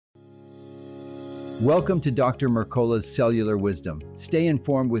Welcome to Dr. Mercola's Cellular Wisdom. Stay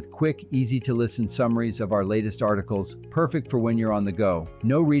informed with quick, easy-to-listen summaries of our latest articles, perfect for when you're on the go.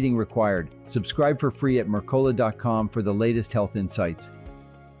 No reading required. Subscribe for free at Mercola.com for the latest health insights.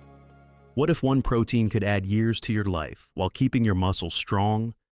 What if one protein could add years to your life while keeping your muscles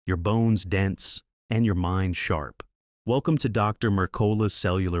strong, your bones dense, and your mind sharp? Welcome to Dr. Mercola's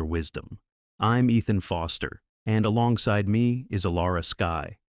Cellular Wisdom. I'm Ethan Foster, and alongside me is Alara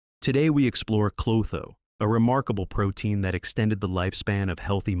Sky. Today we explore Clotho, a remarkable protein that extended the lifespan of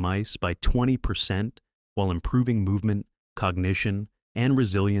healthy mice by 20% while improving movement, cognition, and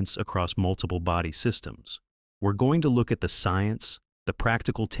resilience across multiple body systems. We're going to look at the science, the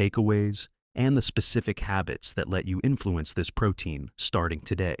practical takeaways, and the specific habits that let you influence this protein starting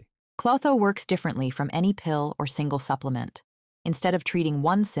today. Clotho works differently from any pill or single supplement. Instead of treating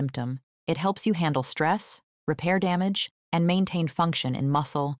one symptom, it helps you handle stress, repair damage, and maintain function in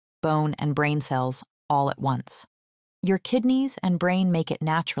muscle, bone, and brain cells all at once. Your kidneys and brain make it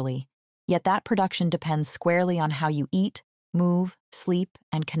naturally, yet that production depends squarely on how you eat, move, sleep,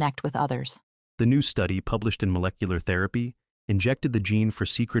 and connect with others. The new study, published in Molecular Therapy, injected the gene for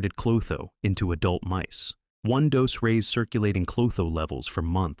secreted Clotho into adult mice. One dose raised circulating Clotho levels for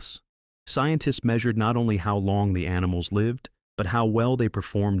months. Scientists measured not only how long the animals lived, but how well they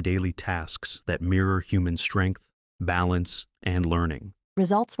performed daily tasks that mirror human strength, balance, and learning.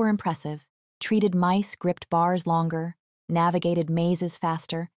 Results were impressive. Treated mice gripped bars longer, navigated mazes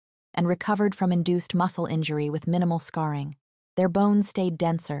faster, and recovered from induced muscle injury with minimal scarring. Their bones stayed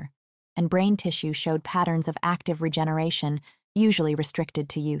denser, and brain tissue showed patterns of active regeneration, usually restricted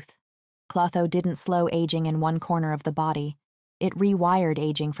to youth. Clotho didn't slow aging in one corner of the body. It rewired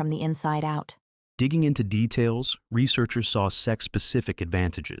aging from the inside out. Digging into details, researchers saw sex-specific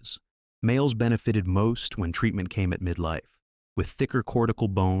advantages. Males benefited most when treatment came at midlife, with thicker cortical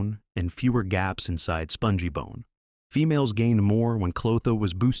bone and fewer gaps inside spongy bone. Females gained more when Clotho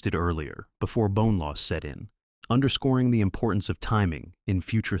was boosted earlier, before bone loss set in, underscoring the importance of timing in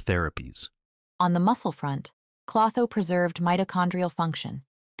future therapies. On the muscle front, Clotho preserved mitochondrial function,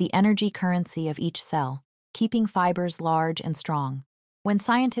 the energy currency of each cell, keeping fibers large and strong. When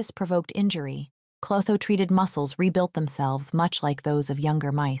scientists provoked injury, Clotho-treated muscles rebuilt themselves much like those of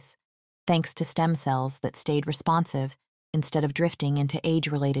younger mice, thanks to stem cells that stayed responsive instead of drifting into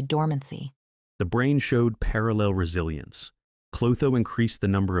age-related dormancy. The brain showed parallel resilience. Clotho increased the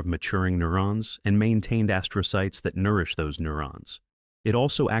number of maturing neurons and maintained astrocytes that nourish those neurons. It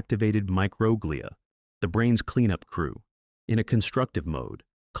also activated microglia, the brain's cleanup crew, in a constructive mode,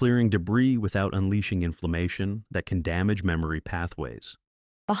 clearing debris without unleashing inflammation that can damage memory pathways.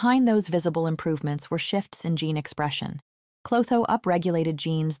 Behind those visible improvements were shifts in gene expression. Clotho upregulated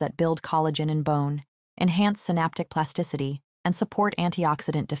genes that build collagen in bone, enhance synaptic plasticity, and support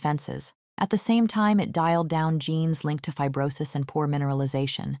antioxidant defenses. At the same time, it dialed down genes linked to fibrosis and poor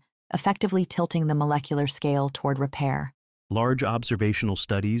mineralization, effectively tilting the molecular scale toward repair. Large observational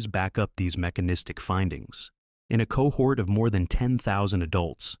studies back up these mechanistic findings. In a cohort of more than 10,000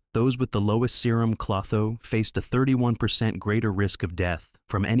 adults, those with the lowest serum Clotho faced a 31% greater risk of death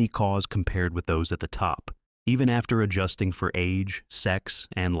from any cause compared with those at the top, even after adjusting for age, sex,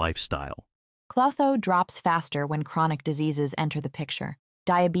 and lifestyle. Clotho drops faster when chronic diseases enter the picture.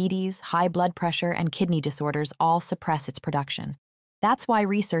 Diabetes, high blood pressure, and kidney disorders all suppress its production. That's why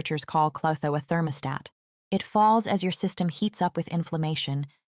researchers call Clotho a thermostat. It falls as your system heats up with inflammation,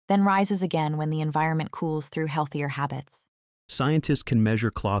 then rises again when the environment cools through healthier habits. Scientists can measure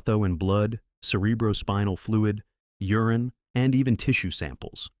Clotho in blood, cerebrospinal fluid, urine, and even tissue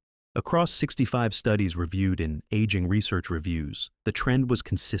samples. Across 65 studies reviewed in Aging Research Reviews, the trend was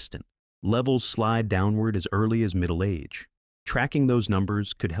consistent. Levels slide downward as early as middle age. Tracking those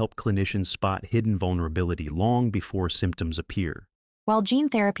numbers could help clinicians spot hidden vulnerability long before symptoms appear. While gene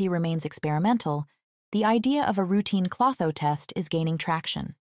therapy remains experimental, the idea of a routine Clotho test is gaining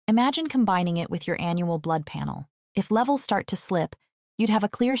traction. Imagine combining it with your annual blood panel. If levels start to slip, you'd have a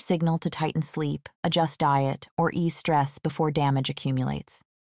clear signal to tighten sleep, adjust diet, or ease stress before damage accumulates.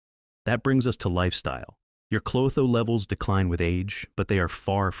 That brings us to lifestyle. Your Clotho levels decline with age, but they are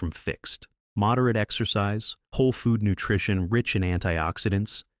far from fixed. Moderate exercise, whole food nutrition rich in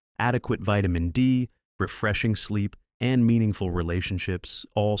antioxidants, adequate vitamin D, refreshing sleep, and meaningful relationships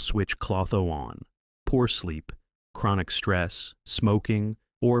all switch Clotho on. Poor sleep, chronic stress, smoking,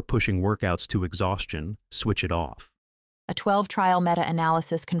 or pushing workouts to exhaustion switch it off. A 12-trial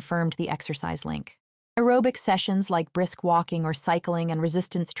meta-analysis confirmed the exercise link. Aerobic sessions like brisk walking or cycling and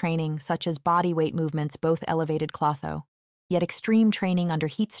resistance training, such as body weight movements, both elevated Clotho. Yet extreme training under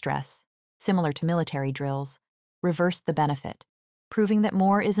heat stress, similar to military drills, reversed the benefit. proving that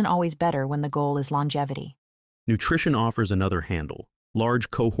more isn't always better when the goal is longevity. Nutrition offers another handle.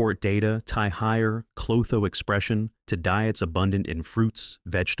 Large cohort data tie higher Clotho expression to diets abundant in fruits,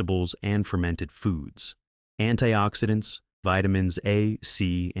 vegetables, and fermented foods. Antioxidants, vitamins A,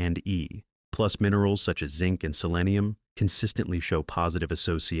 C, and E, plus minerals such as zinc and selenium, consistently show positive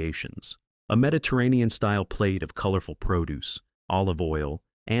associations. A Mediterranean-style plate of colorful produce, olive oil,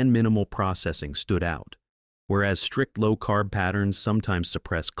 and minimal processing stood out, whereas strict low-carb patterns sometimes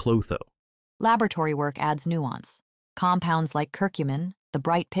suppress Clotho. Laboratory work adds nuance. Compounds like curcumin, the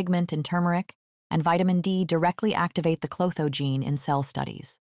bright pigment in turmeric, and vitamin D directly activate the Clotho gene in cell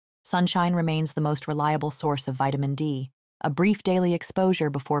studies. Sunshine remains the most reliable source of vitamin D. A brief daily exposure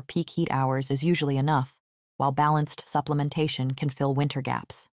before peak heat hours is usually enough, while balanced supplementation can fill winter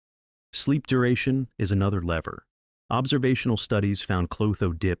gaps. Sleep duration is another lever. Observational studies found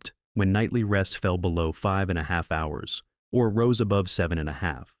Clotho dipped when nightly rest fell below 5.5 hours, or rose above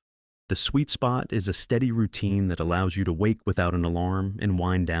 7.5. The sweet spot is a steady routine that allows you to wake without an alarm and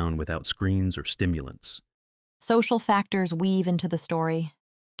wind down without screens or stimulants. Social factors weave into the story.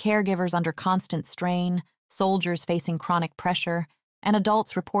 Caregivers under constant strain, soldiers facing chronic pressure, and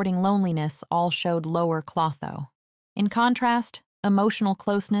adults reporting loneliness all showed lower Clotho. In contrast, emotional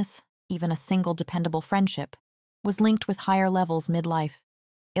closeness, even a single dependable friendship, was linked with higher levels midlife,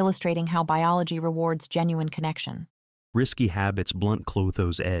 illustrating how biology rewards genuine connection. Risky habits blunt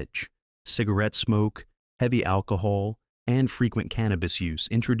Clotho's edge. Cigarette smoke, heavy alcohol, and frequent cannabis use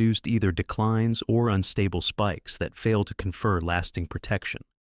introduced either declines or unstable spikes that fail to confer lasting protection.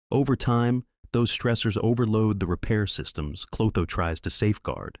 Over time, those stressors overload the repair systems Clotho tries to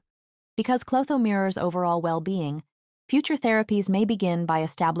safeguard. Because Clotho mirrors overall well-being, future therapies may begin by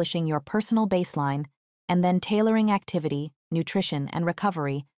establishing your personal baseline and then tailoring activity, nutrition, and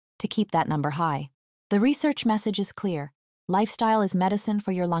recovery to keep that number high. The research message is clear. Lifestyle is medicine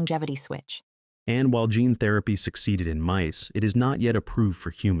for your longevity switch. And while gene therapy succeeded in mice, it is not yet approved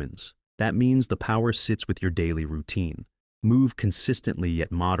for humans. That means the power sits with your daily routine. Move consistently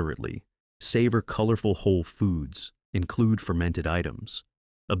yet moderately. Savor colorful whole foods. Include fermented items.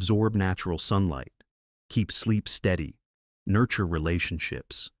 Absorb natural sunlight. Keep sleep steady. Nurture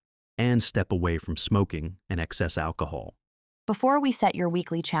relationships. And step away from smoking and excess alcohol. Before we set your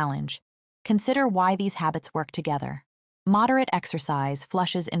weekly challenge, consider why these habits work together. Moderate exercise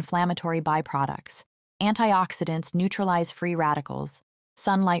flushes inflammatory byproducts. Antioxidants neutralize free radicals.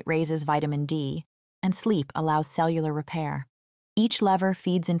 Sunlight raises vitamin D. And sleep allows cellular repair. Each lever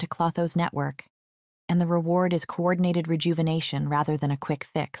feeds into Clotho's network, and the reward is coordinated rejuvenation rather than a quick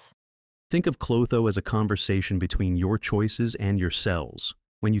fix. Think of Clotho as a conversation between your choices and your cells.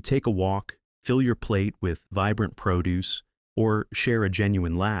 When you take a walk, fill your plate with vibrant produce, or share a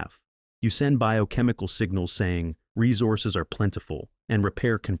genuine laugh, you send biochemical signals saying resources are plentiful and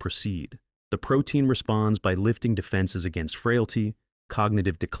repair can proceed. The protein responds by lifting defenses against frailty,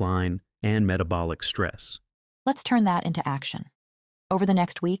 cognitive decline, and metabolic stress. Let's turn that into action. Over the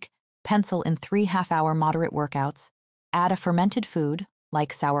next week, pencil in 3 half-hour moderate workouts, add a fermented food,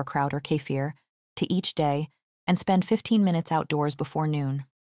 like sauerkraut or kefir, to each day, and spend 15 minutes outdoors before noon.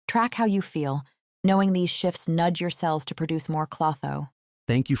 Track how you feel, knowing these shifts nudge your cells to produce more Clotho.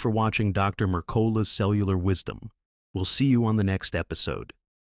 Thank you for watching Dr. Mercola's Cellular Wisdom. We'll see you on the next episode.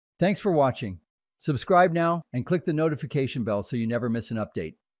 Thanks for watching. Subscribe now and click the notification bell so you never miss an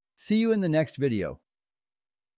update. See you in the next video.